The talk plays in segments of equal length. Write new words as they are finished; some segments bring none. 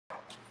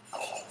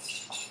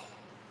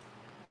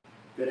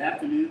Good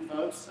afternoon,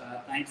 folks.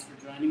 Thanks for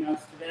joining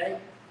us today.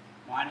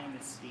 My name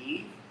is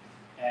Steve,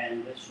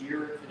 and the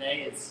shearer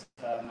today is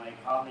my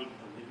colleague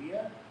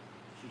Olivia.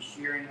 She's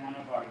shearing one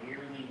of our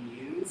yearling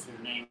ewes.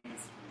 Her name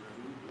is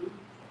Rubu,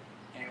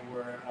 and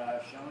we're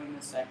showing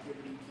this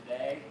activity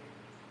today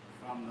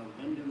from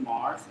the Linda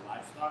Mars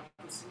livestock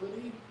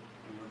facility,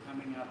 and we're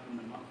coming up in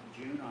the month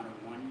of June on a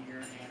 1-year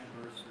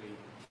anniversary.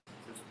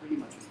 So it's pretty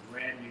much a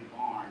brand new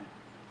barn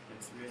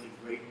that's really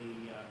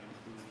greatly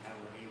improved how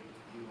we're able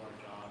to do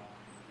our job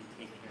and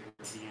take care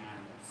of the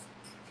animals.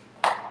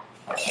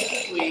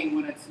 Typically,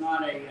 when it's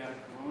not a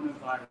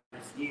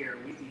coronavirus year,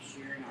 we'd be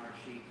shearing our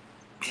sheep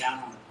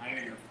down on the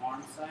Pioneer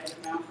Farm site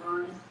at Mount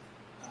Vernon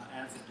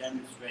as a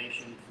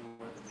demonstration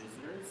for the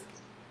visitors.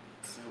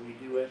 So we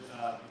do it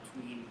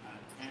between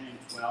 10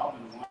 and 12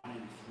 and 1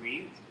 and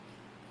 3,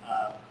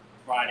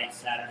 Fridays,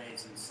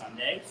 Saturdays, and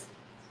Sundays.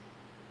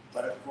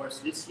 But of course,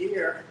 this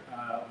year,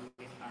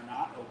 we are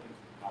not open to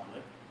the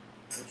public.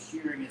 But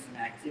shearing is an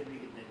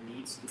activity that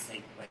needs to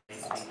take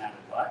place no matter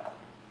what.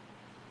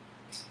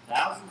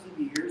 Thousands of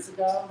years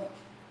ago,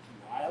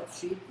 wild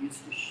sheep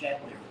used to shed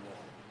their wool.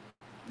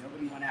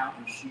 Nobody went out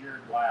and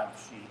sheared wild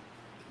sheep.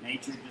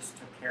 Nature just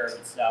took care of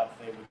itself.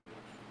 They would,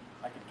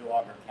 like a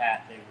dog or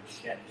cat, they would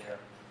shed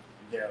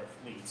their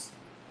fleece.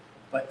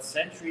 But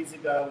centuries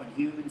ago, when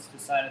humans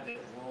decided that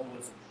wool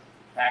was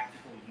a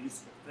practical,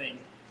 useful thing,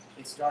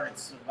 they started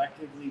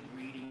selectively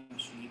breeding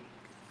sheep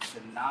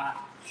to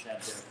not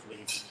shed their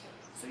fleece.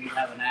 So you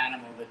have an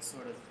animal that's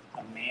sort of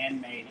a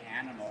man-made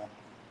animal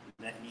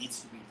that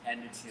needs to be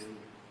tended to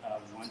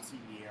once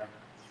a year.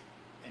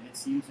 And it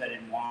seems that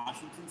in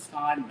Washington's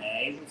time,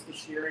 May was the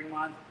shearing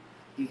month.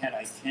 He had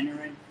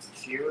itinerant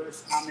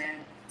shearers come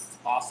in. It's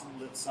possible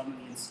that some of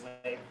the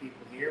enslaved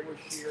people here were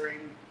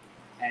shearing.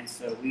 And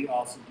so we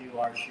also do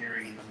our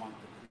shearing in the month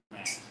of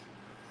May.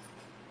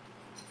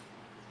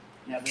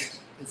 Now, the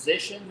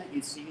position that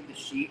you see the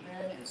sheep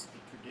in is the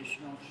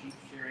traditional sheep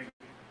shearing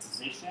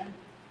position.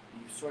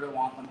 You sort of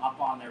want them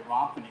up on their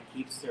rump, and it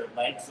keeps their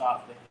legs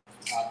off the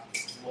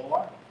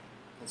floor.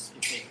 Because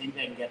if they think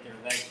they can get their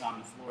legs on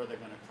the floor, they're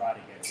going to try to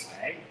get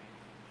away.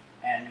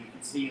 And you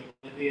can see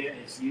Olivia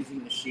is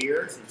using the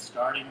shears and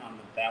starting on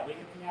the belly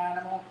of the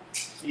animal.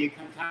 So you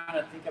can kind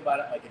of think about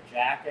it like a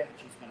jacket.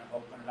 She's going to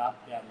open it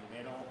up down the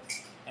middle,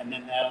 and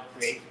then that'll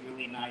create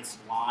really nice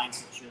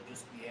lines that she'll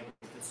just be able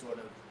to sort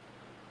of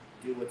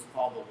do what's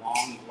called the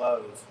long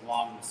blows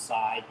along the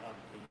side of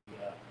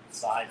the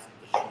sides of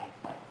the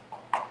sheep.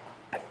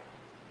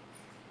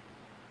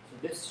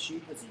 So this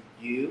sheep is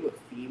a ewe, a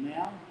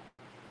female,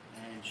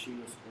 and she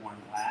was born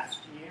last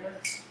year.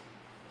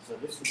 So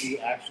this would be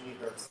actually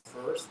her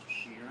first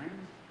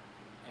shearing,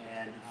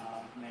 and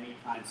many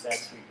times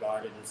that's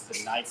regarded as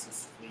the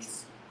nicest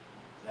fleece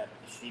that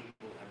the sheep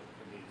will ever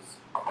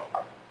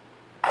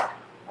produce.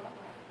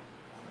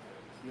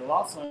 You'll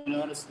also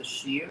notice the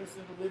shears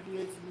that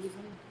Olivia is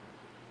using.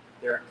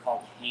 They're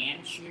called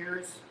hand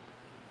shears.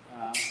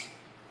 Of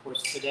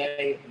course,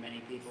 today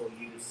many people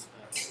use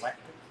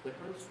electric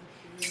clippers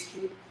for shearing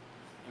sheep,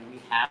 and we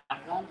have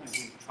them and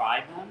we've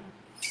tried them.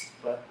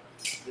 But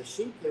the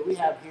sheep that we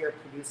have here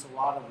produce a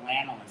lot of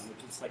lanolin,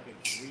 which is like a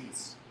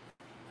grease,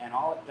 and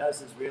all it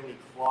does is really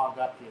clog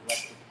up the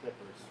electric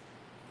clippers.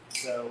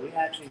 So we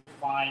actually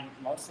find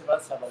most of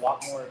us have a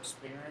lot more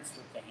experience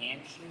with the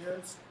hand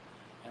shears,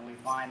 and we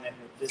find that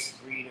with this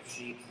breed of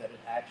sheep that it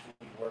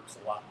actually works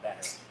a lot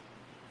better.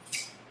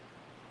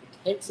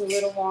 It takes a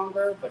little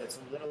longer, but it's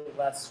a little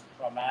less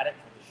traumatic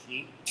for the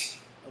sheep.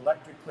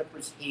 Electric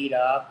clippers heat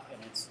up,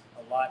 and it's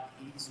a lot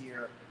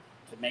easier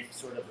to make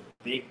sort of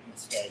a big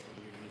mistake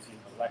when you're using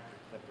electric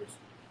clippers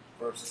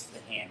versus the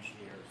hand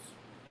shears.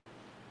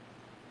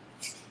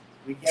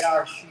 We get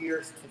our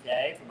shears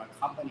today from a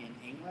company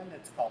in England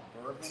that's called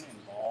Bergen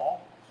and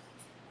Ball,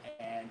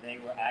 and they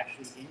were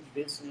actually in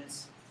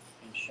business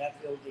in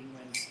Sheffield,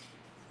 England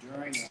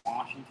during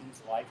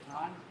Washington's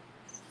lifetime.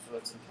 So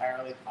it's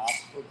entirely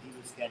possible he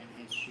was getting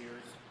his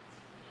shears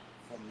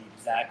from the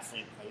exact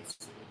same place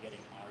that we're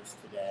getting ours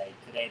today.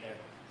 Today they're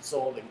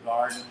sold in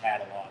garden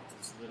catalogs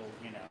as little,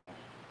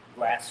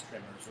 grass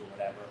trimmers or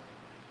whatever.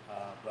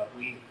 But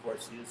we, of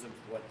course, use them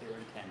for what they're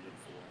intended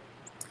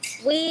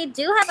for. We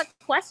do have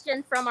a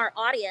question from our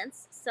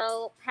audience.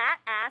 So Pat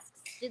asks,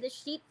 do the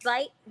sheep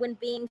bite when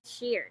being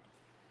sheared?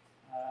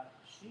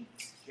 Sheep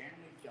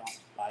generally don't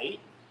bite.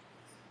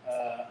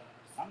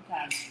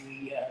 Sometimes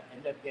we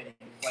end up getting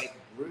quite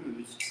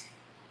bruised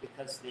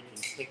because they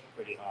can kick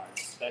pretty hard,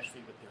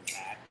 especially with their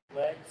back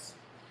legs.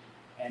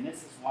 And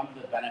this is one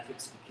of the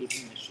benefits to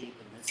keeping the sheep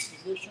in this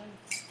position.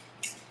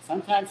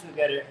 Sometimes we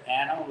get an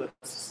animal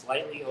that's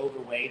slightly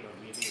overweight or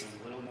maybe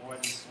a little more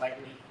than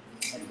slightly.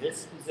 And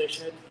this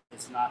position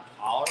is not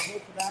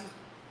tolerable for them,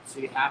 so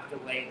you have to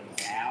lay them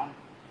down,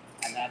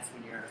 and that's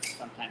when you're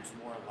sometimes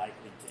more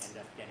likely to end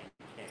up getting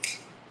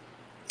kicked.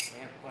 They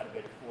have quite a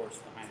bit of force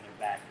behind their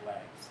back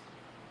legs.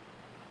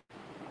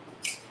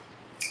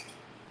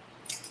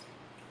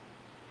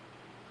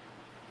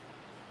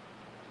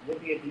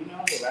 Olivia, do you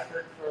know the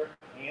record for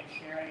hand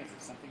shearing? Is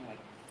it something like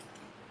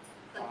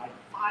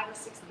 5 or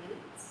 6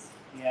 minutes?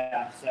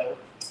 Yeah, so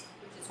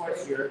of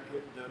course the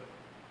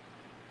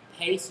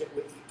pace at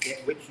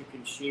which you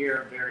can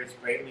shear varies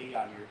greatly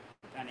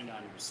depending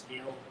on your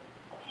skill.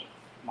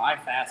 My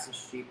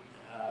fastest sheep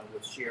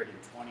was sheared in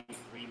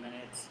 23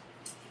 minutes.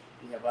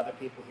 We have other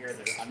people here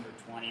that are under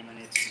 20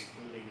 minutes,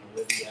 including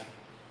Olivia.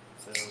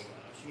 So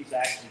she's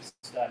actually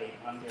studied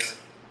under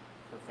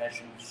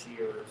professional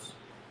shearers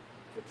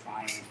to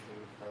try and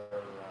improve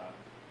her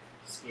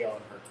skill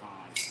and her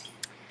time.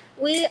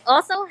 We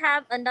also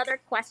have another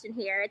question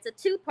here. It's a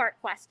two-part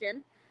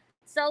question.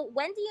 So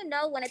when do you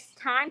know when it's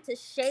time to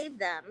shave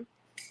them,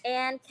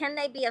 and can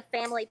they be a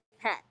family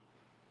pet?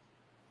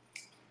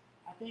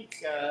 I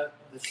think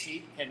the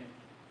sheep can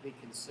be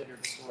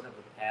considered sort of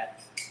a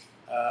pet.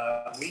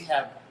 We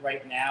have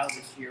right now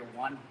this year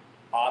one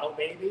bottle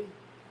baby.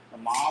 The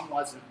mom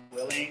wasn't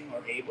willing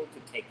or able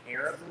to take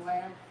care of the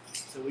lamb,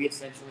 so we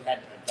essentially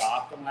had to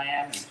adopt the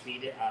lamb and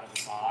feed it out of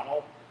a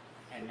bottle.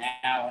 And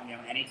now,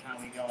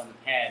 anytime we go in the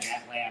pen,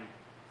 that lamb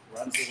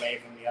runs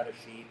away from the other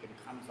sheep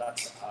and comes up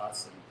to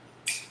us.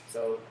 And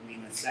so,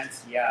 in a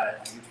sense, yeah,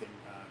 you can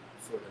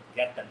sort of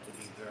get them to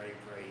be very,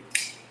 very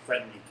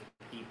friendly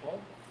to people.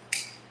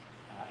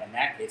 In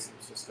that case,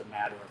 it's just a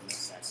matter of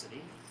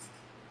necessity.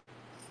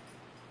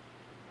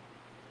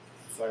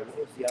 Sorry, what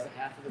was the other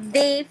half of the question?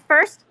 The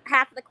first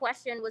half of the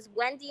question was,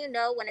 when do you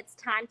know when it's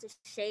time to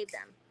shave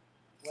them?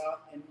 Well,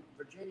 in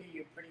Virginia,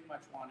 you pretty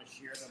much want to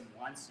shear them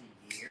once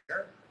a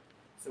year.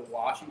 So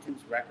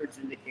Washington's records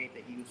indicate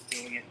that he was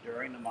doing it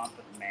during the month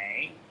of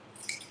May.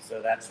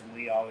 So that's when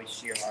we always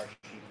shear our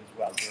sheep as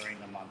well, during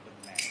the month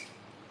of May.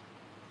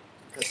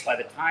 Because by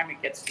the time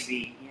it gets to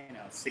be,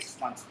 6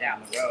 months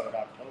down the road,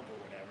 October,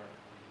 whatever,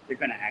 they're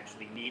going to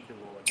actually need the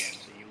wool again,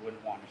 so you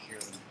wouldn't want to shear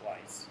them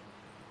twice.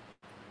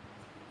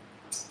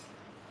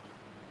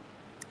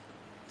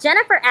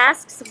 Jennifer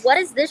asks, what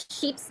is this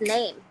sheep's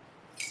name?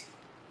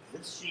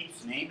 This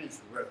sheep's name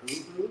is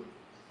Rahuhu,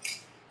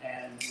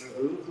 and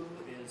Rahuhu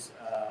is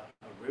a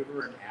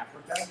river in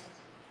Africa.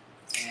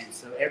 And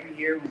so every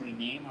year when we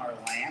name our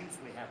lambs,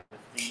 we have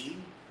a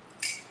theme.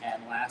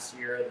 And last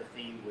year the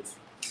theme was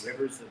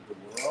Rivers of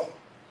the World.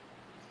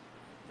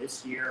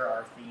 This year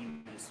our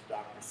theme is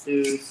Dr.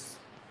 Seuss.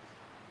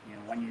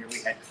 One year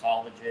we had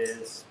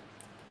colleges.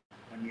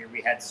 One year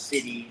we had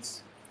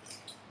cities.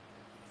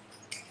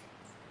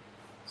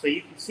 So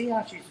you can see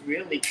how she's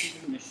really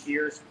keeping the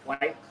shears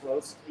quite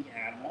close to the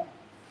animal.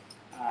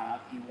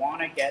 You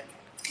want to get,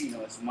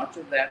 as much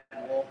of that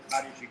wool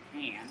cut as you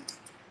can.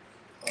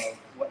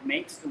 What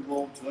makes the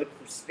wool good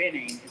for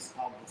spinning is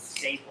called the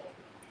staple.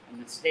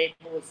 And the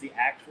staple is the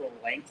actual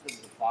length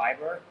of the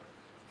fiber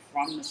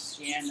from the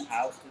skin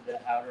out to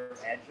the outer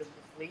edge of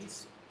the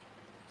fleece.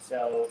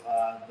 So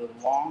the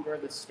longer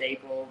the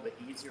staple, the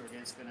easier it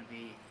is going to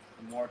be,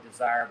 the more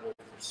desirable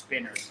for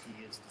spinners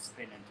to use to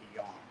spin into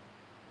yarn.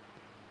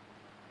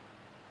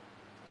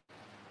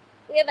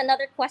 We have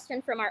another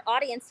question from our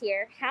audience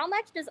here. How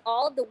much does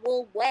all of the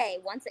wool weigh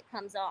once it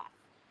comes off?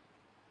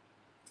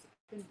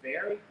 It can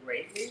vary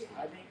greatly.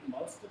 I think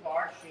most of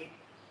our sheep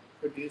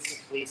produce a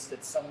fleece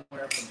that's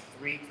somewhere from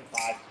 3 to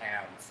 5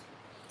 pounds.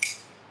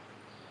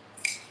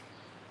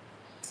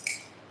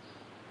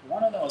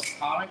 One of the most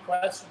common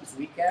questions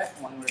we get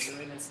when we're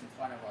doing this in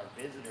front of our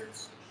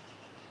visitors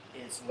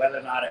is whether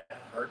or not it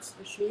hurts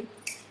the sheep.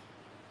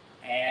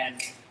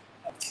 And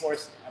of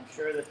course, I'm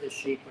sure that the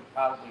sheep would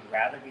probably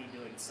rather be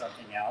doing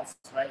something else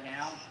right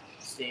now,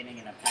 standing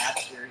in a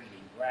pasture,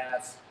 eating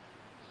grass.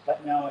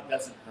 But no, it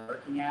doesn't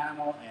hurt the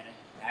animal, and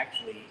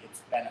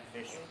it's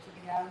beneficial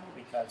to the animal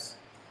because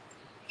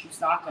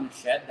she's not going to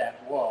shed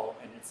that wool,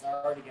 and it's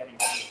already getting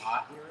really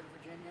hot here in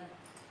Virginia.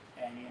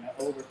 And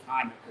over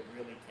time, it could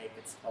really take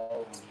its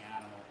toll on the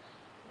animal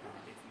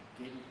if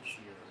you didn't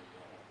shear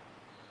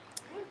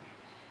the wool.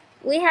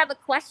 We have a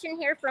question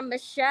here from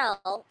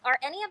Michelle. Are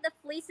any of the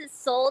fleeces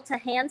sold to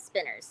hand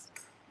spinners?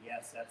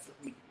 Yes, that's what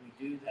we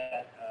do.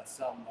 That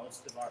sell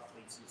most of our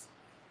fleeces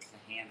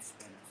to hand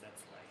spinners.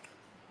 That's right.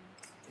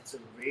 It's a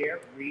rare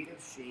breed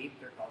of sheep.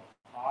 They're called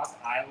Hog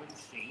Island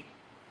sheep,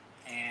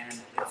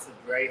 and it's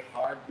a very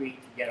hard breed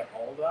to get a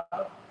hold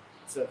of.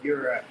 So if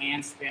you're a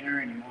hand spinner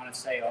and you want to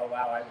say, "Oh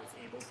wow, I was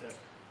able to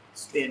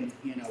spin,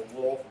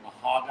 wool from a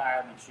Hog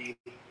Island sheep,"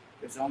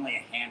 there's only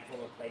a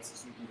handful of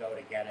places you can go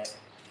to get it.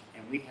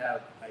 And we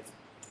have, I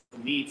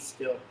believe,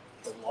 still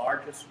the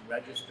largest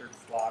registered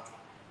flock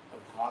of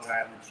Hog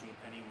Island sheep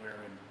anywhere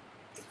in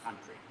the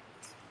country.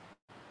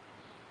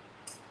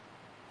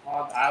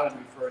 Hog Island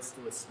refers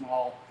to a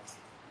small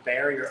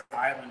barrier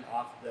island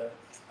off the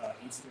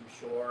eastern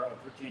shore of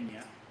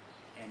Virginia.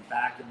 And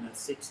back in the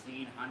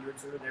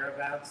 1600s or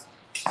thereabouts,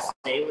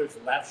 sailors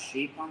left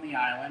sheep on the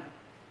island.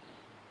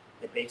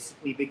 They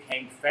basically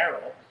became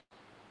feral,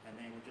 and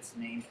they were just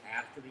named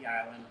after the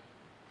island.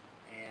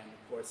 And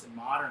of course, in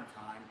modern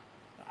time,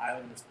 the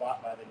island was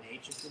bought by the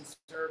Nature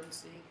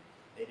Conservancy.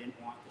 They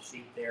didn't want the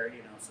sheep there,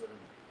 sort of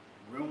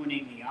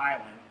ruining the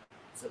island.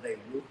 So they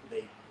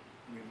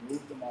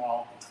removed them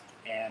all,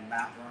 and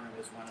Mount Vernon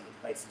was one of the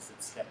places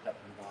that stepped up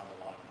and bought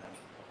a lot of them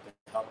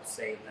to help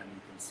save them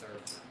and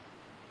conserve them.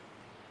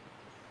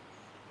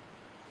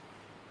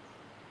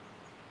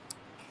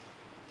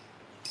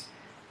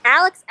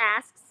 Alex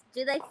asks,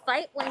 do they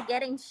fight when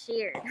getting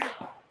sheared?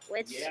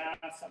 Which Yeah,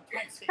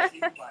 sometimes they do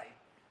fight.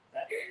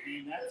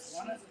 That's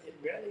one of it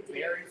really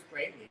varies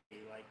greatly.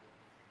 Like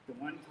the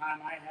one time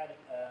I had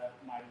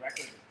my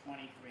record of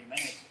 23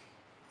 minutes,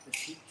 the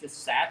sheep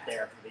just sat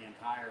there for the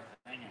entire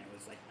thing, and it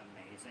was like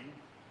amazing.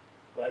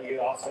 But you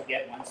also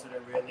get ones that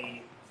are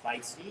really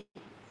feisty.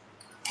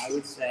 I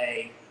would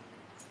say,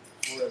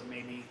 sort of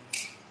maybe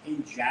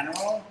in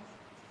general,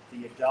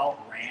 the adult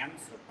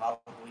rams are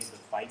probably the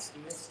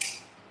feistiest.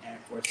 And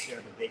of course, they're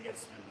the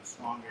biggest and the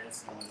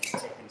strongest, and when they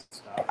kick and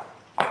stuff.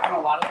 And a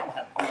lot of them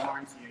have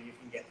horns, you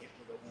can get hit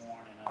with a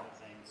horn and other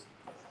things.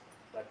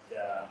 But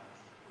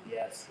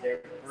yes, their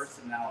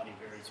personality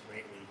varies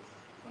greatly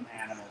from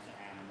animal to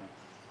animal.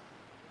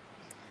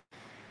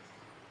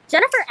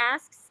 Jennifer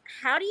asks,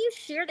 how do you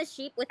shear the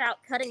sheep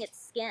without cutting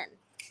its skin?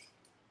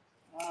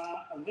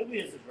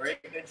 Olivia is a very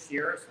good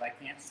shearer, so I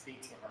can't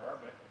speak for her,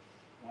 but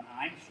when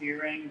I'm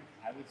shearing,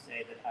 I would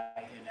say that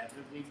I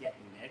inevitably get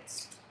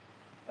nicks,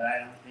 but I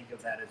don't think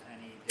of that as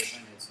any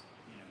different as,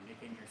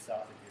 nicking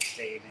yourself if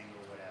you're shaving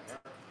or whatever.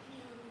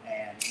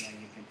 And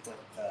you can put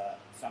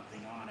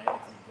something on it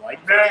if you'd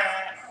like to.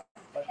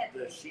 But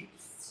the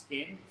sheep's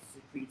skin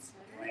secretes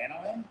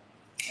lanolin,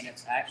 and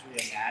it's actually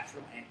a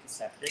natural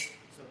antiseptic,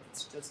 so if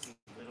it's just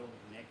a little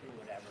nick or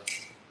whatever,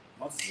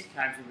 most of the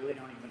times you really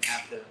don't even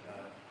have to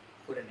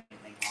put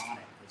anything on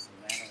it because the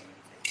lanolin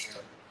will take care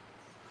of it.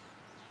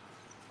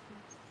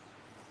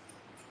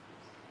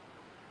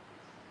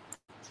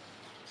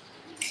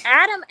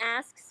 Adam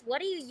asks,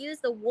 what do you use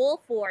the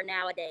wool for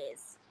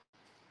nowadays?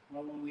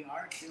 Well, when we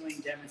are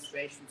doing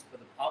demonstrations for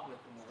the public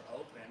when we're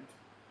open,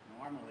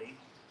 normally,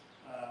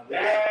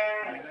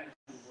 we're going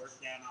to work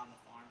down on the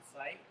farm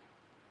site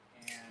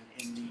and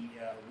in the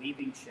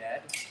weaving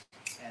shed,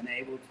 and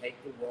they will take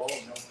the wool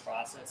and they'll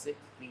process it,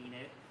 clean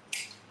it,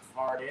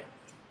 card it,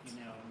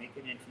 make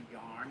it into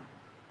yarn,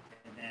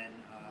 and then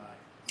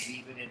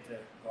weave it into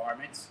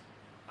garments.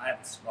 I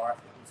have a scarf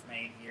that was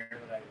made here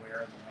that I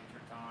wear in the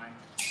winter time.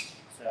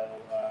 So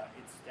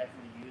it's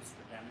definitely used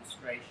for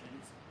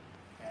demonstrations.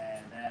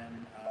 And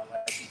then,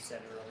 like you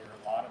said earlier,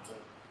 a lot of the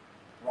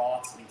raw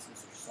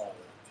fleeces are sold.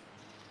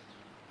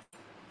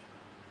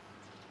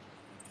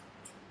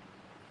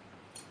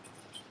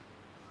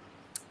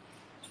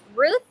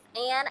 Ruth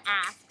Ann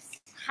asks,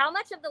 how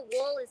much of the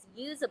wool is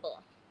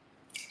usable?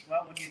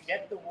 Well, when you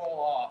get the wool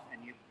off,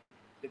 and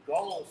the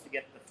goal is to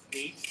get the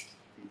fleece,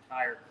 the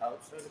entire coat,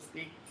 so to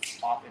speak,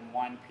 off in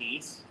one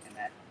piece, and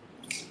that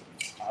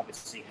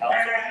obviously helps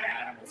if the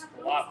animal's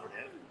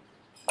cooperative.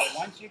 But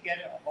once you get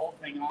the whole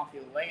thing off,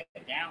 you'll lay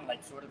it down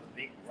like sort of a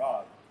big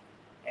rug,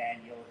 and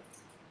you'll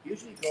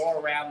usually go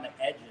around the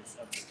edges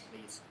of the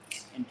fleece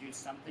and do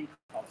something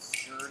called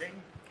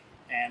skirting,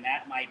 and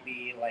that might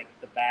be like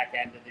the back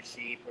end of the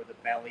sheep or the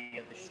belly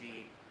of the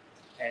sheep,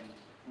 and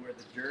where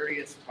the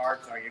dirtiest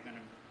parts are, you're going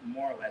to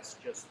more or less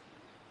just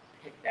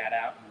pick that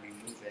out and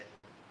remove it.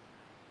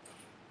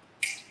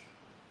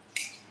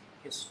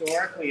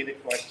 Historically,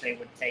 of course, they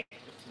would take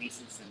the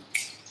fleeces and,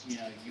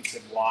 you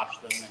could wash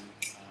them in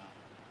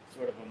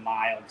sort of a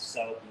mild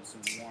soap and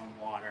some warm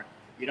water.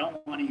 You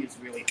don't want to use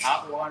really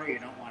hot water. You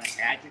don't want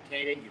to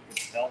agitate it. You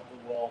could melt the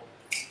wool,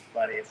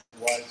 but it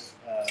was,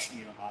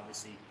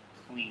 obviously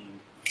cleaned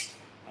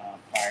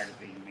prior to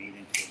being made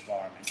into a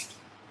garment.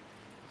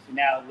 So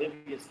now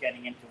Olivia's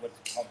getting into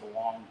what's called the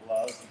long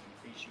blows. You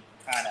can see she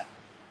kind of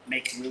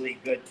make really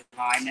good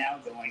time now,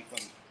 going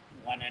from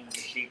one end of the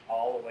sheep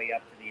all the way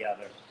up to the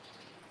other.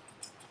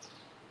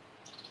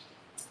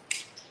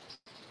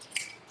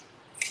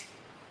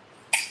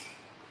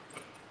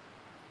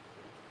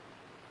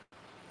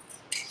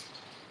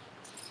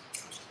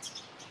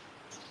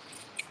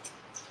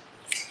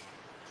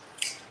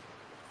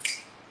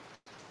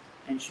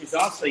 And she's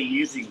also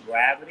using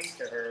gravity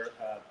to her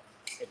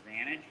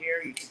advantage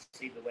here. You can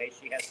see the way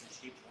she has the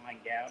sheep lying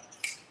down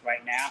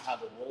right now, how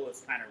the wool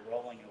is kind of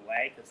rolling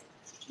away, because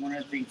one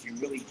of the things you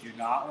really do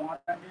not want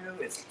to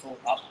do is pull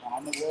up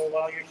on the wool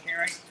while you're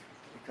shearing,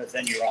 because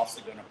then you're also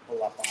going to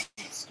pull up on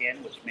the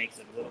skin, which makes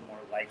it a little more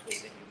likely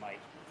that you might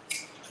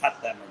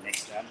cut them or nick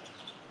them.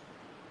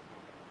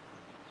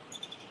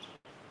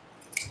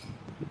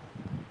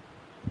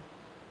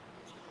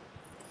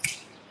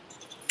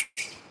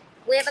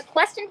 We have a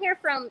question here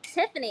from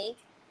Tiffany.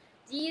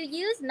 Do you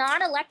use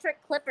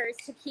non-electric clippers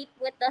to keep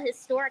with the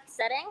historic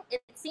setting?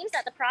 It seems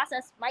that the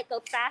process might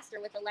go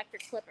faster with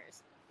electric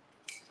clippers.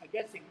 I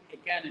guess,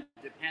 again,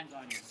 it depends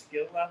on your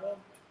skill level.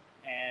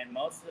 And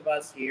most of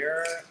us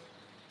here,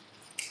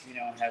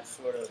 have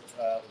sort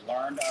of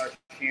learned our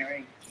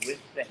shearing with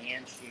the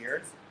hand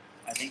shears.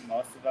 I think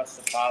most of us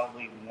are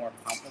probably more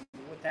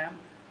comfortable with them.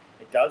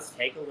 It does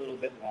take a little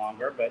bit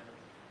longer, but,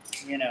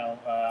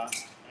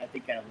 I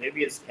think in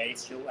Olivia's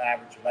case, she'll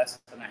average less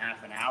than a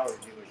half an hour to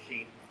do a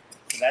sheep.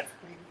 So that's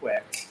pretty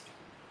quick.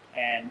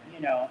 And,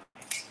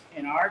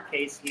 in our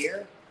case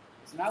here,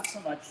 it's not so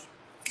much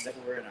that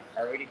we're in a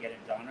hurry to get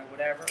it done or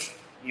whatever.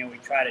 We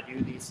try to do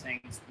these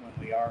things when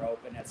we are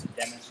open as a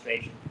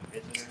demonstration for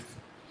visitors.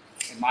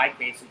 In my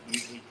case, it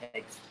usually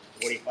takes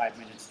 45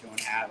 minutes to an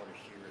hour to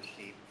shear a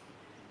sheep.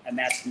 And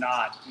that's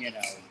not,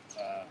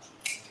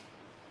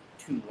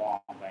 too long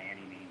by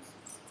any means.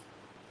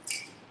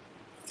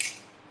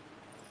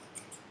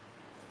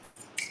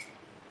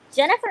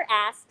 Jennifer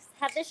asks,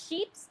 have the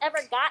sheeps ever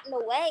gotten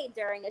away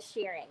during a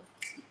shearing?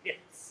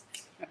 Yes.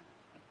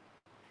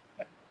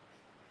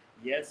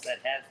 Yes, that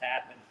has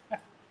happened.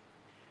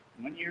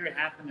 1 year it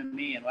happened to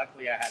me, and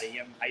luckily I had a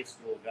young high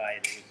school guy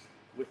that was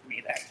with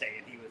me that day,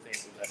 and he was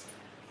able to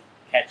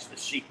catch the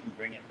sheep and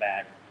bring it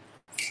back.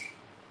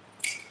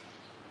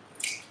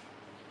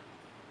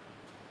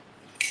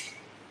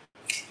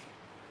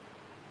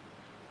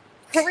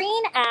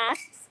 Corrine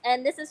asks,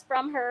 and this is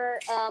from her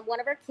one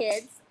of her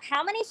kids,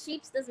 how many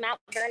sheep does Mount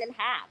Vernon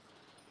have?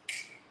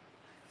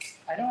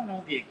 I don't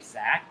know the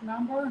exact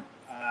number.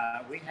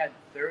 We had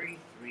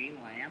 33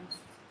 lambs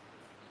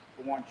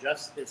born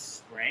just this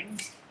spring,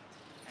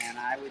 and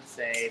I would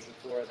say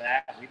before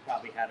that we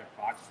probably had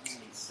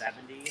approximately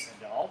 70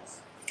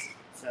 adults.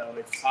 So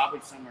it's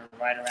probably somewhere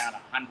right around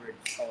 100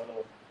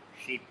 total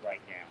sheep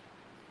right now.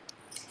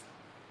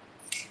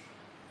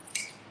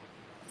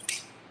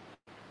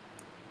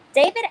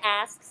 David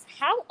asks,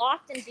 how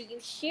often do you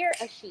shear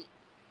a sheep?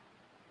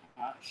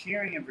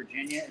 Shearing in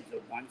Virginia is a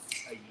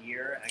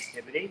once-a-year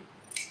activity,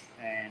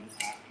 and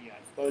I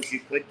suppose you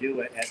could do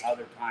it at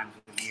other times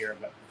of the year,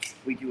 but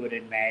we do it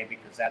in May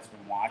because that's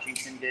when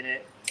Washington did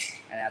it,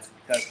 and that's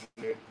because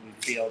we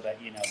feel that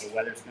the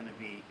weather's going to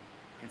be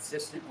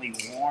consistently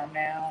warm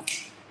now,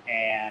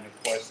 and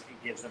of course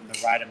it gives them the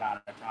right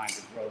amount of time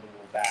to grow the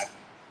wool back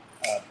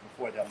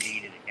before they'll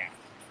need it again.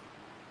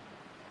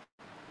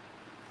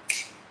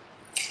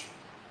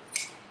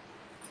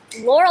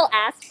 Laurel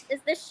asks,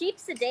 is the sheep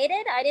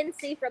sedated? I didn't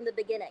see from the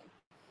beginning.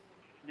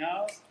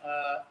 No,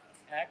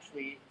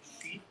 actually,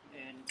 sheep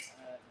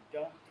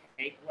don't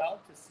take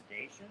well to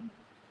sedation.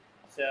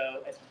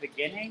 So at the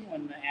beginning,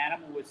 when the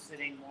animal was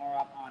sitting more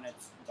up on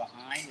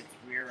behind its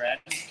rear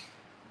end,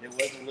 there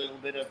was a little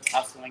bit of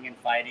tussling and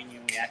fighting,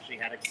 and we actually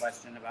had a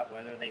question about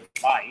whether they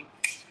fight.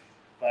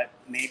 But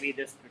maybe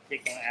this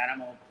particular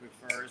animal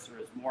prefers or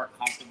is more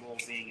comfortable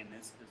being in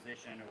this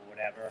position or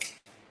whatever.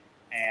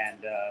 And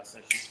so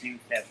she seems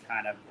to have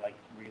kind of like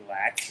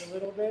relaxed a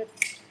little bit.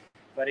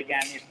 But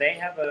again, if they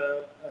have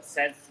a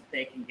sense that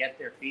they can get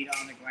their feet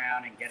on the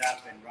ground and get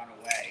up and run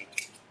away,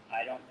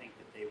 I don't think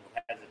that they will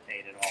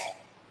hesitate at all.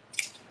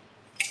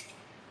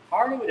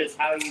 Part of it is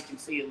how you can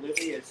see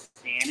Olivia is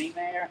standing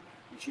there,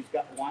 and she's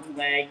got one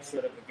leg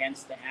sort of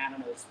against the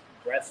animal's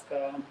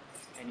breastbone,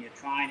 and you're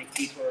trying to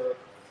keep her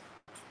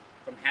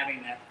from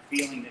having that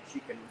feeling that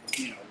she can,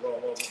 roll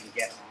over and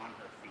get on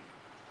her feet.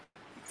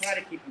 You try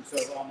to keep them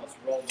sort of almost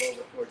rolled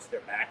over towards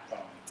their backbone.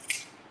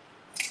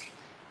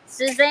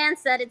 Suzanne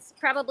said it's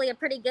probably a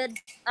pretty good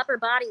upper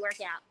body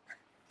workout.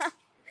 It's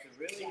a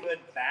really good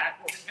back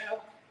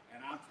workout,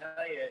 and I'll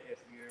tell you,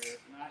 if you're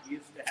not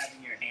used to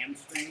having your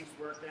hamstrings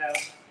worked out,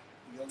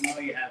 you'll know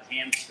you have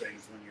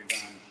hamstrings when you're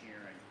done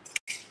shearing.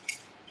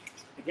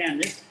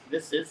 Again,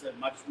 this is a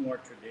much more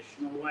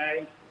traditional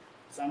way.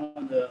 Some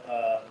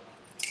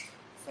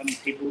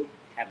people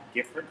have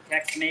different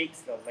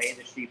techniques. They'll lay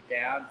the sheep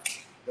down.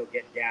 They'll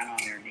get down on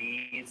their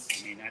knees.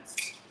 I mean, that's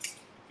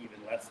even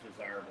less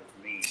desirable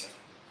to me. But.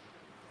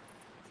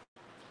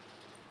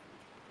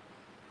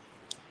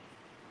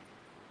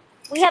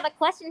 We have a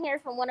question here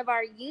from one of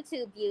our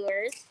YouTube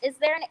viewers. Is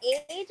there an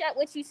age at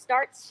which you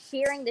start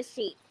shearing the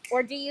sheep,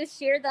 or do you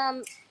shear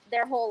them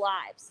their whole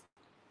lives?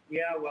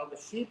 Yeah, well, the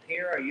sheep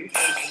here are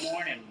usually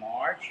born in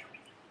March,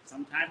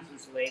 sometimes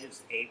as late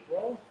as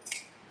April.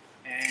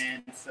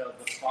 And so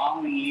the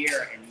following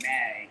year in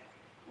May,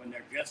 when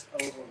they're just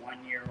over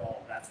 1 year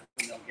old, that's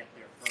when they'll get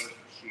their first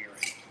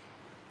shearing.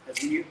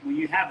 Because when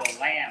you have a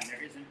lamb,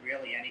 there isn't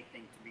really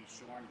anything to be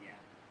shorn yet.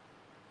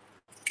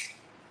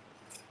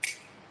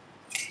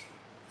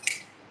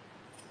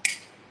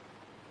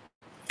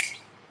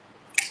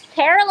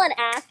 Carolyn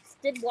asks,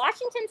 did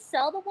Washington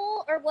sell the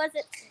wool, or was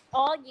it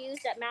all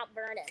used at Mount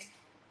Vernon?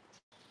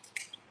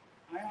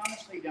 I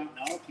honestly don't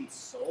know if he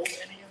sold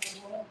any of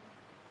the wool,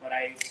 but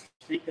I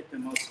think that the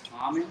most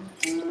common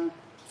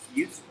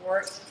use for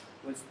it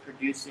was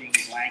producing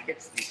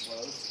blankets and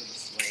clothes for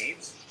the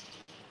slaves.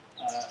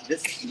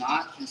 This is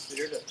not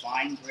considered a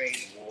fine grade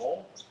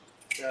wool.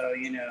 So,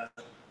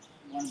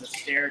 one of the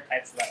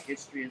stereotypes about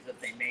history is that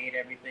they made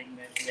everything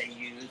that they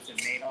used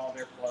and made all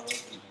their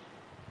clothes and,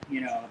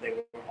 they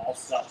were all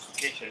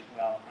self-sufficient.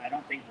 Well, I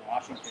don't think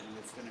Washington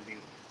was going to be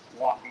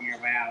walking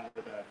around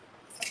with a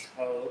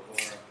coat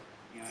or,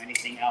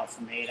 anything else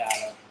made out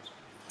of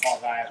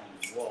Hog Island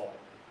wool.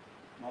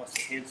 Most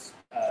of his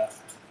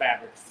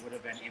fabrics would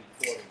have been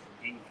imported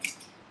from England.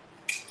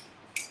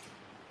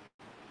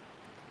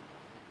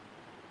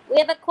 We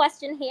have a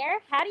question here.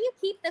 How do you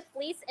keep the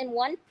fleece in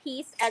one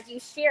piece as you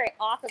shear it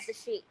off of the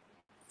sheep?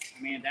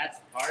 I mean, that's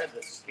part of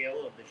the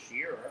skill of the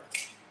shearer,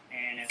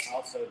 and it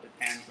also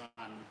depends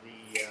on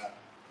the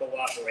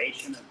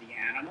cooperation of the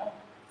animal.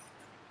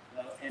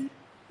 And,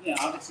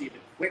 obviously, the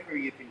quicker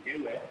you can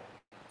do it,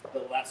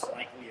 the less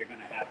likely you're going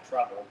to have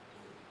trouble.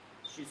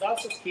 She's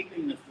also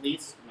keeping the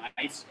fleece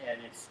nice,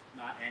 and it's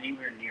not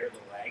anywhere near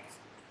the legs.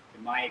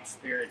 in my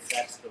experience,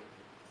 that's the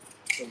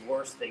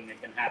worst thing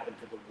that can happen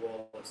to the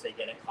wool is they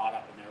get it caught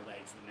up in their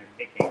legs when they're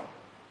kicking,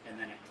 and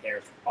then it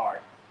tears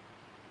apart.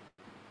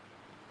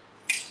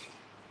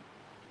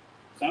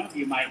 Some of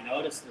you might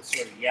notice the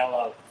sort of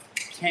yellow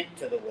tint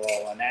to the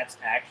wool, and that's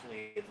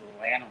actually the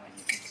lanolin.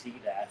 You can see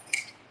that.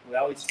 We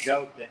always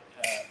joke that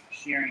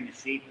shearing the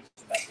sheep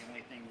is about the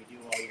only thing we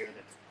do all year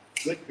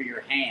that's good for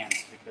your hands,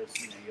 because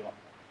you'll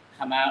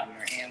come out and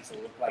your hands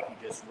will look like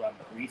you just rubbed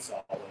grease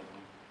all over them.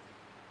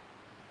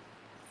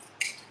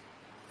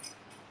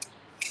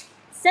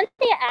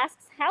 Cynthia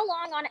asks, how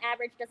long on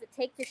average does it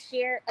take to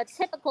shear a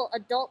typical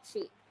adult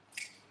sheep?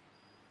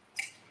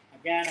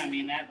 Again, I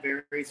mean, that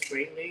varies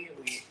greatly.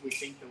 We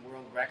think the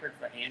world record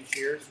for hand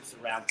shears is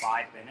around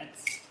 5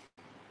 minutes.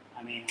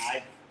 I mean,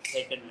 I've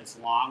taken as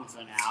long as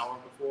an hour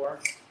before.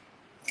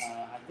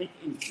 I think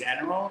in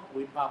general,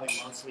 we probably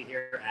mostly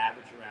hear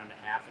average around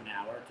a half an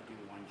hour to do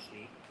one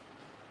sheep.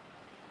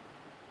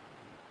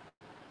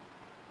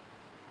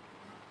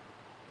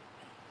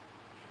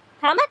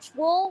 How much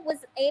wool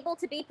was able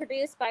to be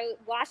produced by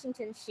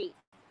Washington sheep?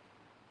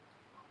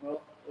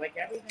 Well, like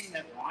everything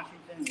that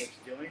Washington was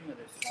doing with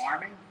his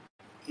farming,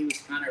 he was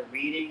kind of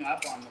reading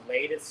up on the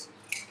latest,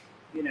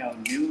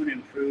 new and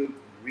improved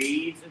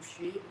breeds of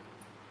sheep.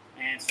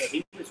 And so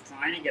he was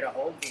trying to get a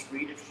hold of a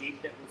breed of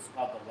sheep that was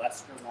called the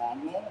Leicester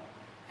long wool,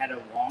 had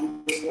a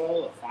longer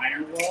wool, a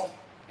finer wool,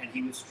 and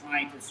he was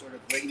trying to sort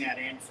of bring that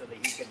in so that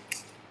he could,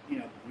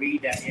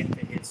 breed that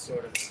into his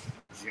sort of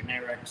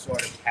generic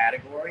sort of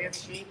category of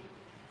sheep.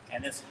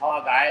 And this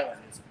Hog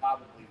Island is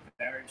probably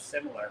very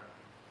similar.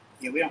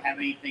 We don't have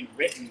anything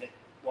written that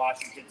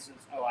Washington says,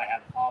 oh, I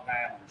have Hog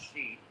Island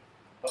sheep,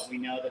 but we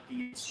know that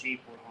these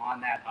sheep were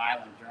on that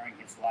island during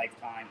his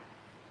lifetime,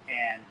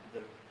 and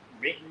the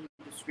written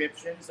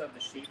descriptions of the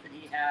sheep that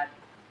he had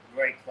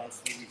very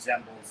closely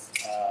resembles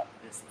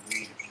this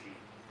breed of sheep.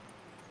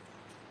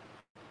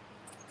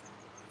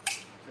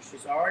 So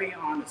she's already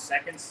on the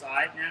second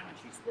side now, and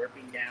she's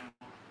working down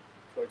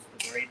towards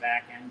the very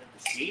back end of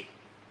the sheep.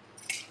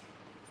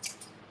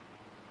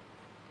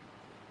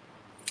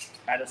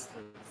 How does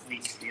the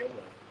fleece feel?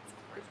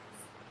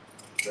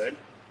 Good.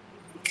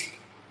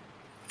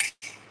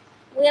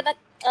 We have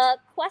a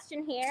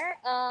question here.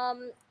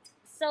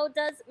 So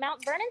does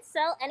Mount Vernon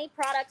sell any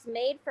products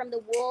made from the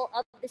wool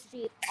of the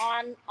sheep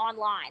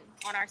online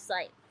on our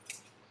site?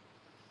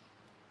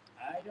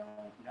 I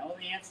don't know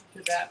the answer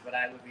to that, but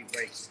I would be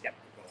very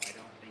skeptical. I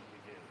don't think we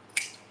do.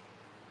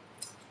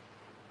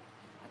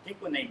 I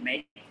think when they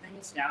make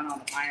things down on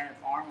the Pioneer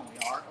Farm when we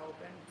are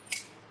open,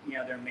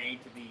 they're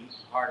made to be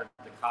part of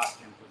the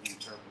costume for the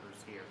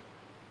interpreters here.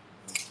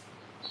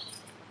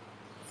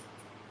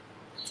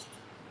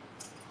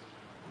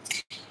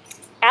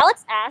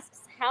 Alex asks,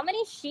 how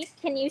many sheep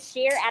can you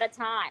shear at a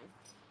time?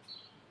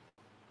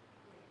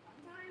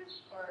 One time,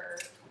 or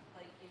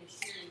like in a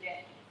shearing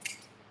day?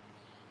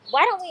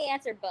 Why don't we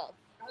answer both?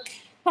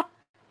 Okay. I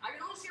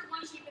can only shear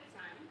one sheep at a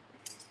time,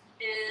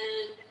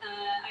 and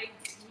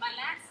my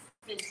max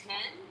has been 10.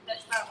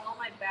 That's about all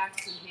my back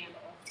can handle.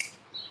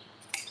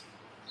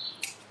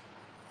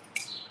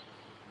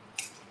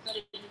 But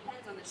it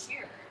depends on the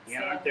shearer. Yeah,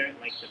 so, aren't there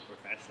like the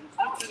professionals?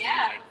 Oh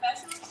yeah, like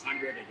professional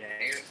 100 a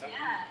day or something?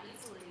 Yeah,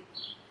 easily.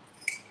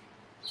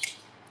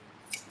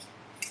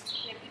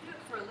 Yeah, if you do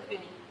it for a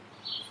living,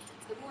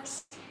 the more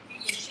sheep you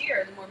can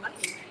shear, the more money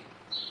you make.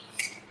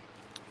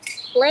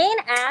 Blaine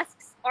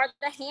asks, are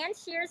the hand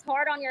shears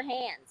hard on your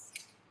hands?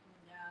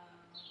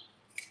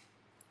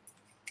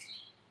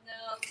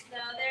 No,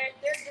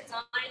 they're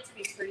designed to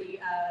be pretty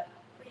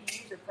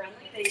user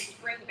friendly. They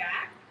spring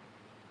back,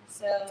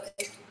 so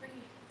it's a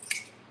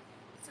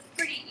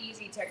pretty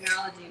easy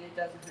technology, and it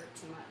doesn't hurt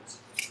too much.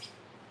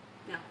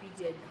 Now, if you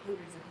did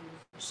hundreds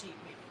of sheep,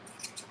 maybe.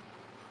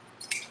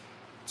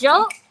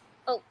 Joe,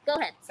 go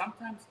ahead.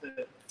 Sometimes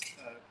the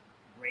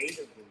grade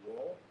of the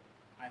wool,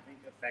 I think,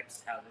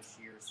 affects how the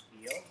shears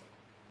feel.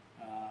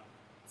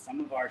 Some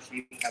of our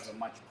sheep have a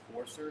much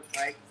coarser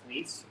type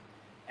fleece,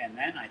 and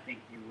then I think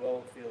you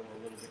will feel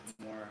a little bit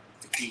more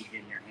fatigue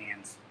in your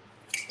hands.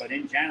 But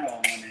in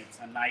general, when it's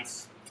a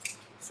nice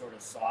sort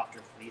of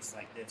softer fleece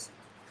like this,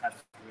 it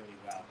cuts really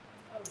well.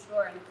 Oh,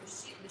 sure. And if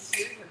the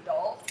shears are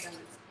dull, then you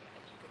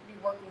could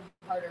be working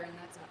harder, and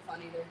that's not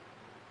fun either.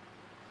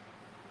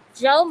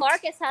 Joe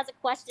Marcus has a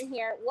question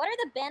here. What are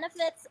the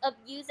benefits of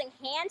using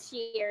hand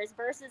shears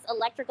versus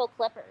electrical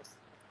clippers?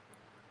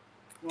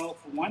 Well,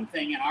 for one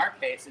thing, in our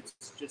case,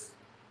 it's just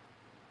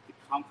the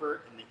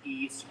comfort and the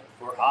ease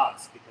for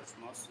us, because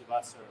most of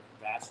us are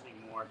vastly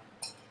more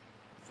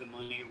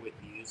familiar with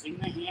using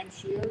the hand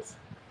shears.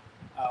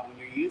 When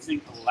you're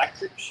using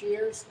electric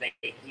shears, they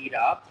heat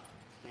up,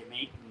 they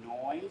make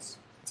noise,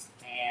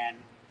 and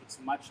it's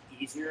much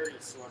easier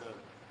to sort of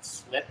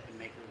slip and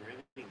make a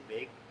really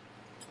big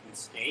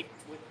mistake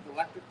with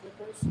electric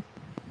clippers.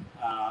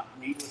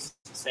 Needless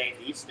to say,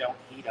 these don't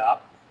heat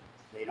up.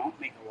 They don't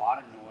make a lot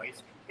of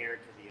noise compared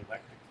to the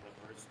electric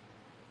clippers.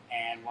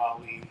 And while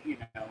we,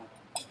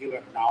 do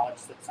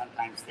acknowledge that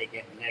sometimes they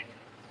get nicked,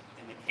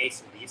 in the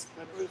case of these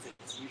clippers,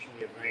 it's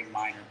usually a very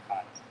minor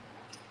cut.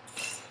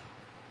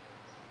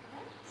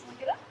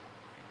 Look it up.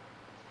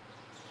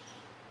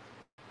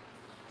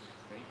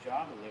 Great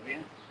job, Olivia.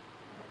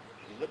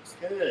 She looks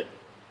good.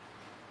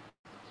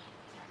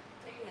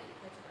 Take a minute.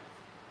 Catch your breath.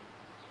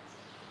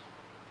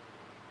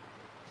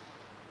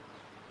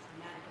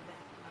 Dramatic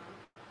event.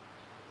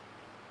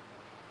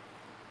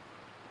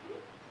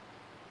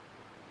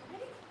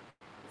 Ready?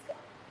 Let's go.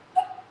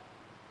 Up.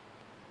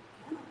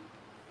 Come on.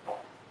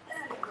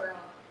 That a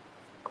girl.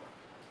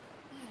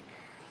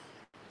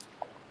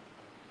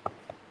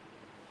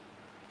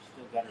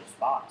 Still got her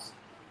spots.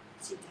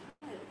 She does.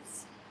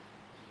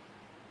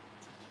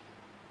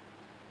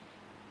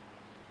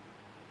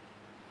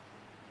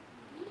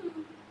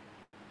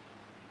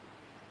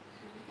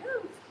 Here we go.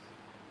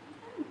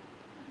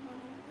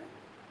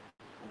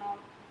 And I'll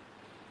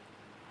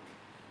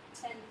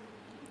 10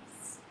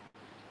 minutes.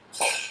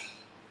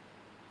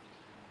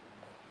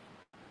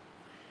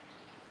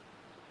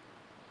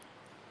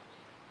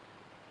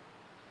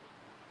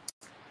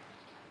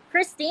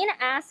 Christina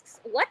asks,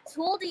 what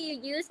tool do you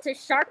use to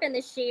sharpen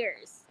the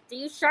shears? Do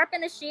you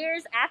sharpen the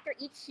shears after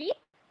each sheep?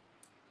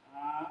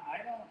 I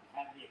don't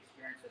have the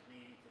experience of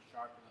needing to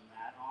sharpen them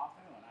that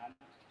often when I'm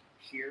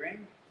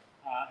shearing.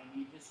 And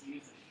you just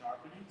use a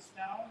sharpening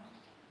stone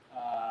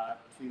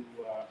to do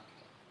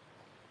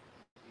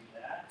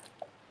that.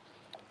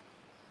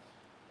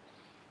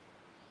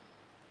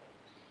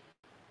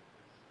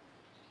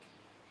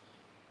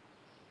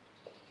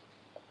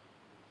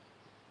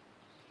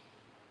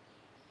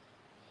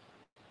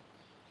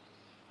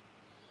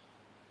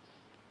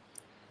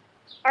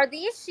 Are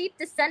these sheep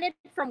descended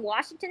from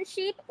Washington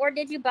sheep, or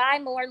did you buy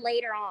more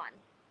later on?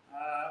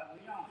 We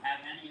don't have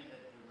any of the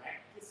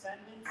direct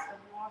descendants of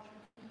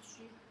Washington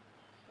sheep,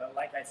 but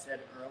like I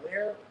said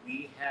earlier,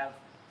 we have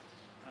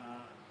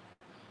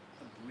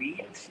a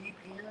breed of sheep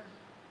here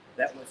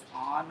that was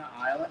on the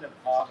island of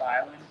Hog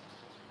Island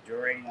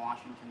during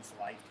Washington's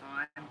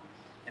lifetime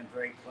and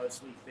very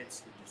closely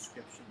fits the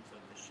descriptions of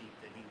the sheep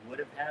that he would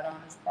have had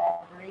on his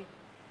property.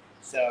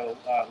 So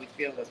we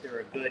feel that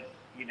they're a good,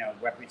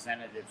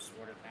 representative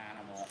sort of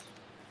animal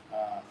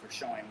for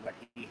showing what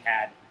he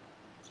had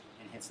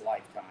in his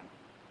lifetime.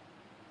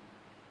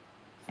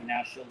 So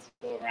now she'll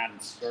go around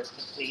and skirt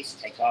the fleece,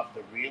 take off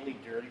the really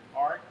dirty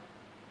part.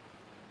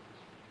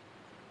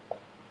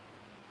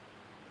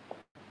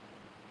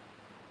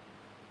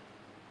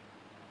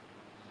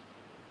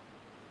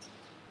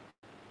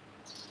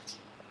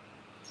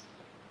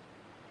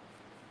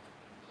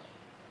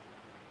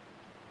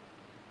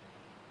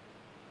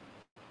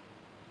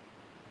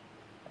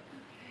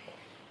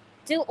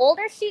 Do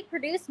older sheep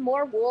produce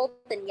more wool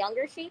than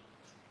younger sheep?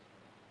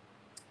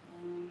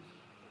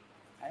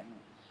 I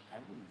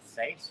wouldn't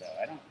say so.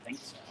 I don't think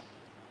so.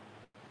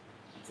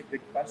 It's a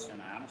good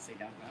question. I honestly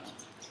don't know.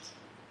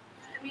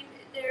 I mean,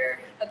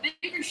 a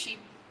bigger sheep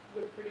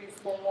would produce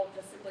more wool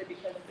just simply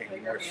because it's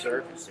bigger More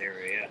surface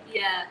area.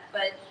 Yeah,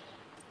 but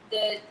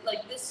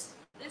this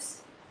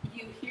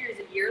ewe here is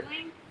a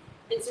yearling,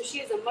 and so she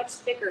has a much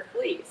thicker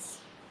fleece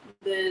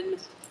than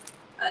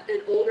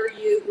an older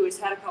ewe who has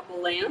had a couple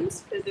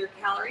lambs, because their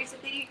calories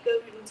that they go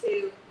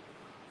into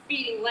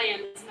feeding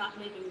lambs, not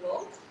making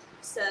wool.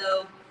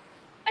 So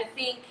I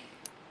think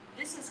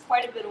this is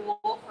quite a bit of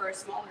wool for a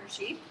smaller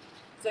sheep.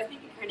 So I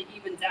think it kind of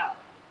evens out.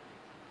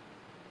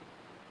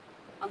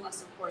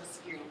 Unless, of course,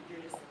 you're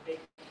just a big,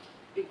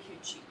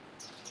 huge sheep.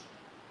 So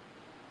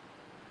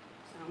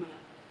I'm going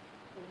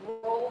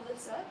to roll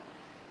this up.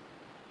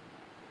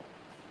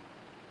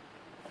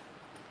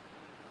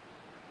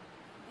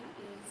 That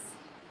is...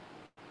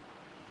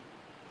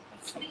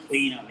 So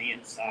clean on the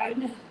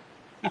inside.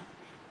 At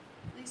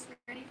least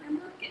we're ready for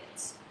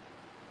markets.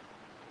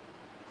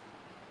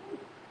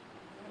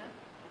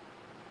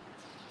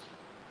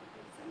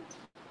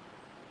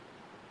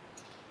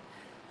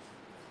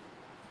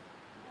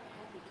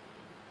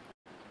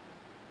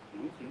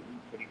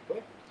 Pretty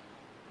quick.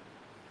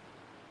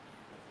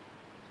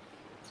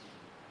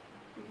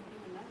 We can do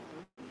another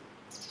one.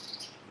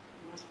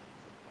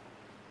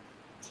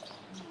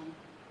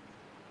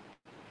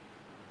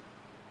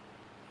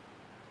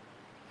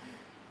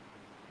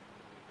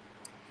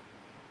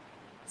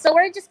 So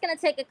we're just going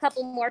to take a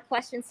couple more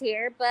questions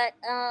here, but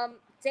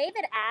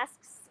David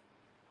asks,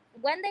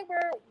 when they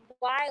were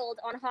wild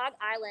on Hog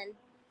Island,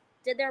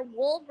 did their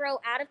wool grow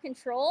out of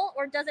control,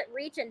 or does it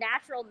reach a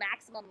natural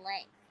maximum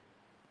length?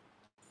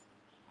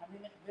 I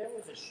mean, there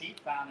was a sheep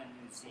found in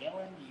New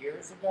Zealand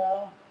years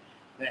ago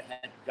that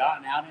had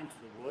gotten out into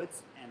the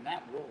woods, and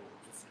that wool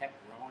just kept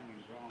growing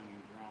and growing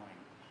and growing.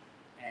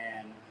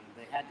 And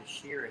they had to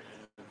shear it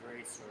in a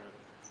very sort of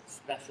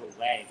special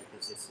way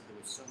because they said there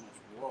was so much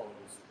wool,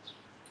 it was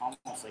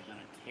almost like going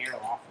to tear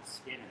off the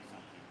skin or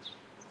something.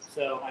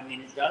 So, I mean,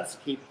 it does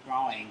keep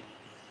growing,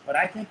 but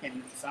I think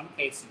in some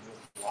cases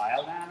with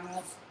wild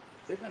animals,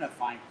 they're going to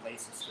find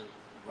places to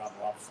rub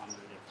off some of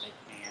it if they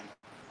can,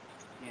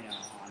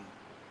 on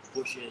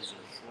bushes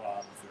or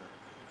shrubs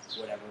or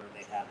whatever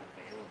they have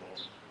available.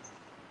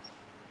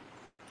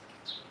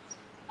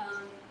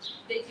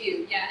 They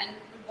do, yeah. And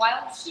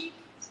wild sheep,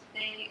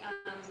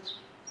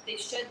 they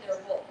shed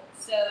their wool,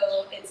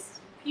 so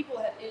it's people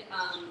have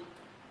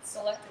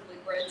selectively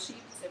bred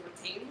sheep to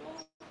retain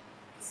wool.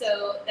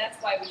 So that's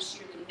why we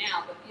shear them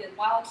now. But the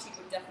wild sheep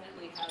would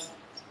definitely have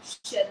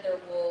shed their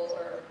wool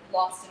or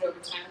lost it over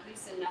time, at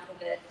least enough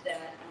of it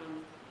that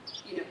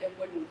it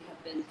wouldn't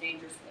have been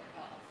dangerous for their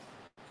health.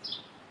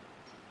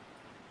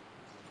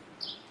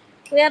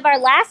 We have our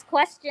last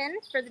question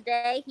for the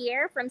day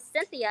here from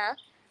Cynthia,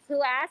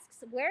 who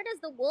asks, where does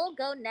the wool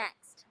go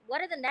next?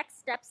 What are the next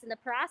steps in the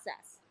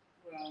process?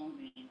 Well,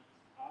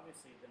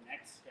 obviously the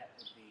next step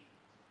would be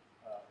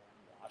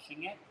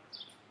washing it.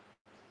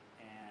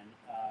 And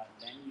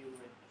then you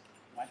would,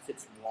 once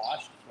it's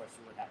washed, of course,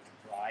 you would have to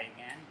dry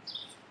again.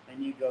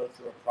 Then you go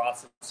through a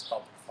process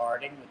called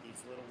carding with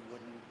these little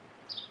wooden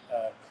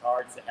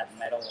cards that have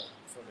metal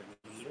sort of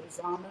needles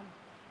on them.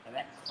 And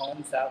that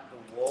combs out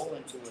the wool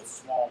into a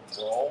small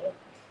roll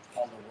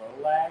called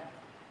a rowlag.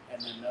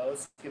 And then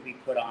those can be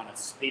put on a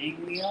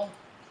spinning wheel.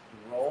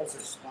 The rolls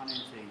are spun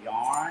into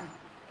yarn.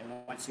 And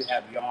once you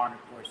have yarn,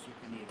 of course, you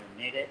can either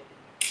knit it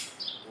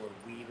or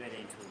weave it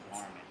into a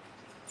garment.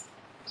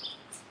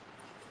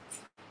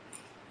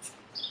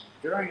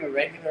 During a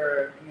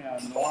regular,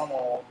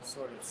 normal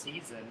sort of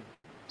season,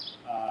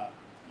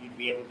 you'd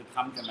be able to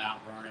come to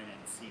Mount Vernon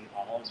and see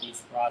all of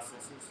these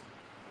processes,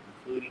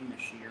 including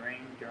the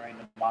shearing during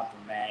the month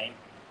of May.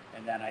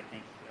 And then I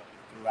think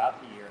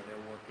throughout the year,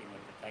 they're working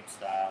with the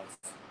textiles,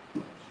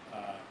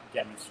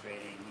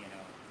 demonstrating,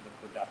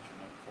 the production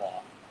of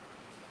cloth.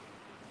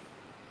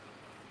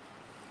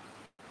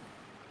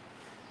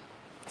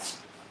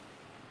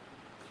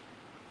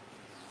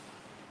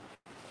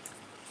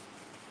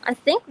 I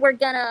think we're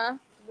gonna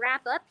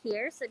wrap up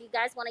here. So do you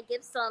guys want to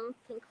give some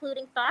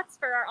concluding thoughts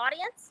for our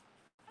audience?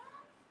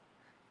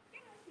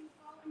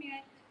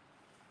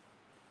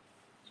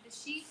 The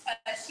sheep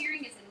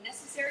shearing is a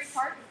necessary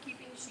part of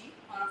keeping sheep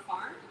on a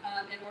farm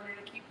in order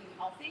to keep them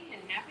healthy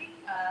and happy.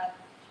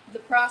 The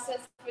process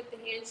with the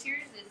hand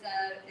shears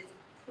is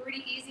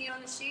pretty easy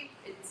on the sheep.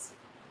 It's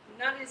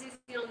not as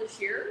easy on the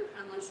shearer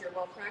unless you're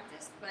well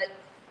practiced, but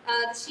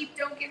the sheep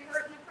don't get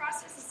hurt in the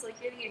process. It's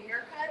like getting a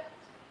haircut.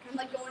 Kind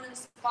of like going to the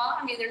spa.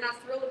 I mean, they're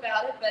not thrilled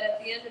about it, but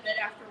at the end of it,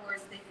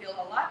 afterwards, they feel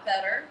a lot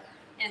better,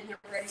 and they're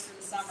ready for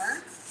the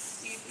summer.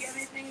 Do you have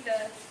anything to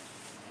add?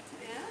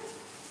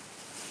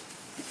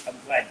 I'm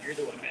glad you're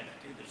the one that had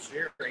to do the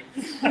shearing.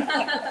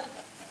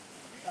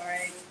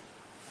 Sorry.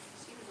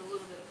 She was a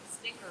little bit of a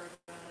stinker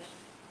about it.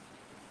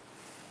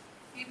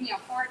 Gave me a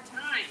hard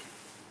time.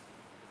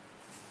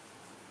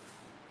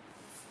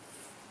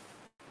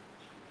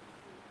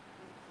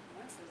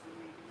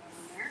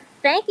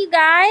 Thank you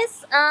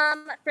guys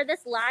for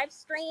this live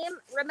stream.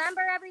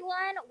 Remember,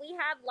 everyone, we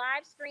have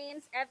live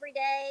streams every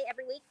day,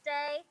 every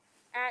weekday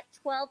at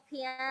 12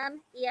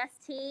 p.m.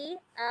 EST.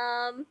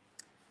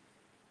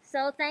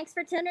 So thanks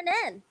for tuning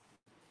in.